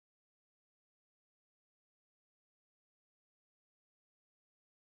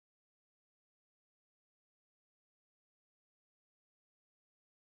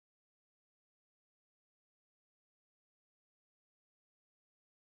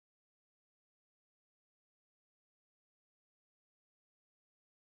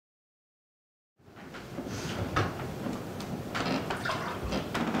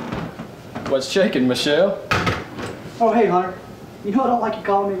What's shaking, Michelle? Oh, hey, Hunter. You know I don't like you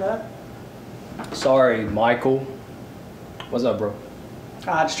calling me that. Sorry, Michael. What's up, bro?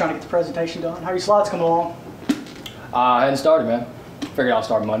 Just trying to get the presentation done. How are your slides coming along? I hadn't started, man. Figured I'll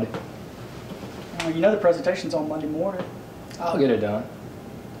start Monday. You know the presentation's on Monday morning. I'll get it done.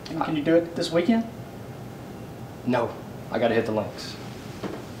 Can you do it this weekend? No, I gotta hit the links.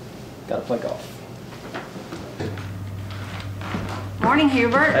 Gotta play golf. Morning,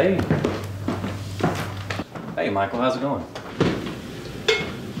 Hubert. Hey. Hey, Michael, how's it going?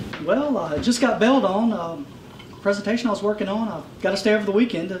 Well, I just got bailed on. Presentation I was working on. I've got to stay over the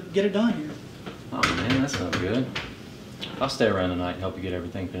weekend to get it done here. Oh, man, that's not good. I'll stay around tonight and help you get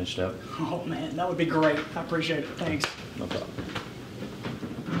everything finished up. Oh, man, that would be great. I appreciate it. Thanks. No problem.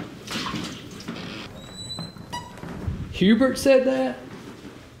 Hubert said that?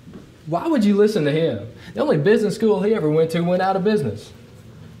 Why would you listen to him? The only business school he ever went to went out of business.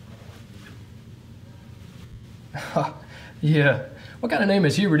 Yeah. What kind of name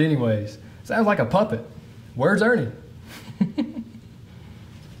is Hubert anyways? Sounds like a puppet. Where's Ernie?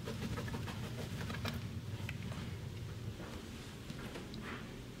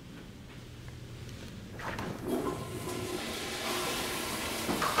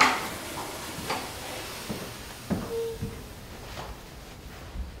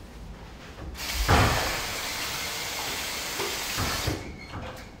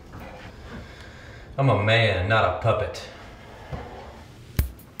 I'm a man, not a puppet.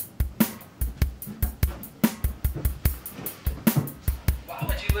 Why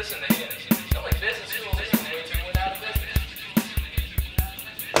would you listen to him? The only business school he ever went to went out of business.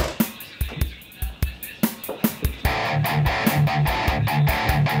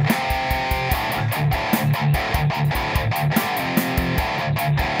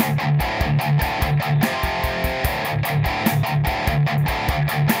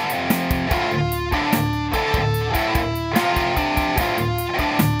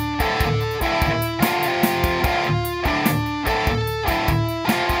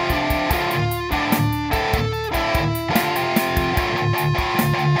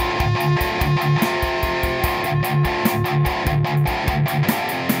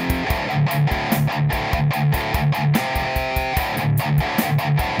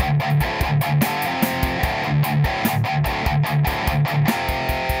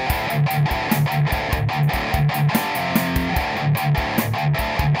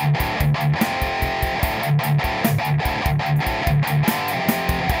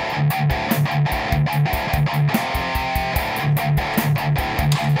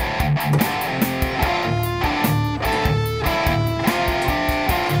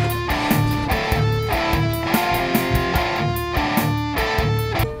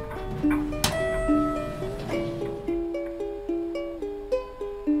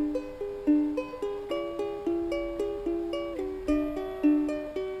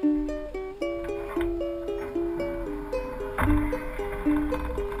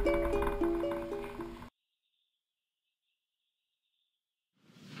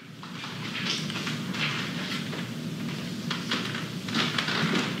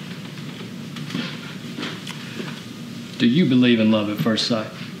 Do you believe in love at first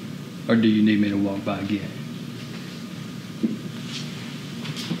sight? Or do you need me to walk by again?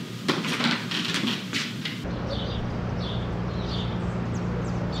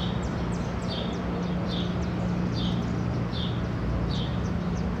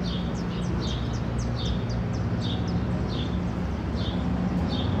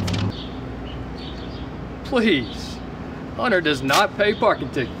 Please, Hunter does not pay parking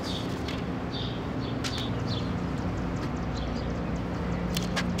tickets.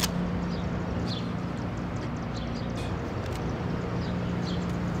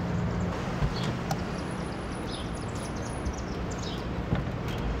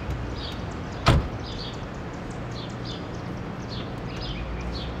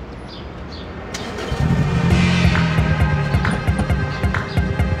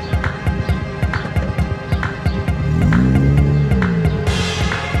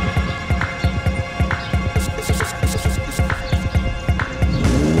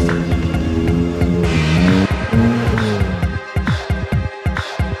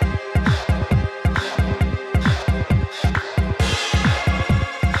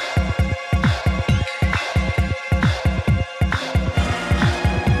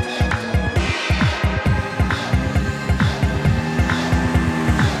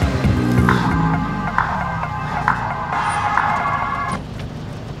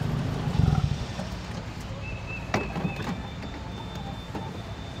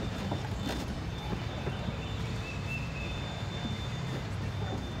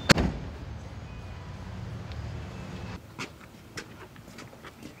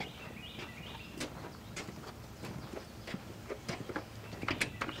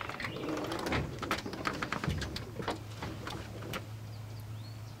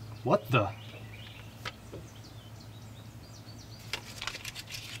 What the?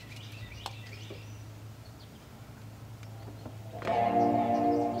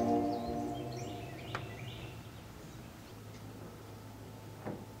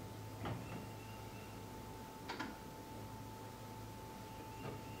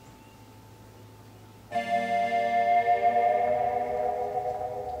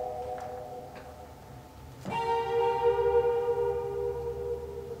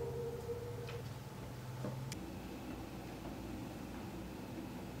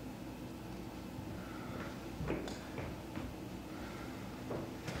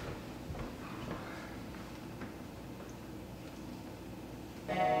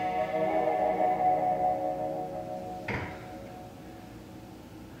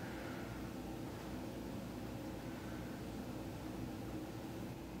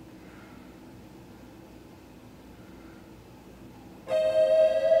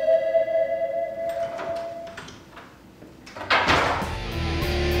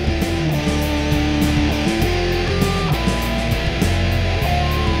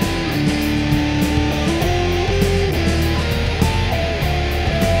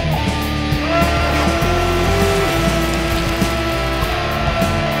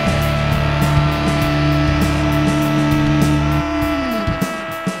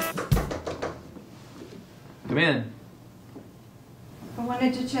 Come in. I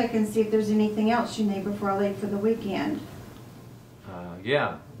wanted to check and see if there's anything else you need before I leave for the weekend.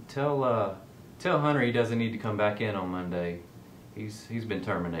 Yeah. Tell Hunter he doesn't need to come back in on Monday. He's been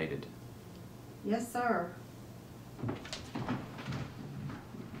terminated. Yes, sir.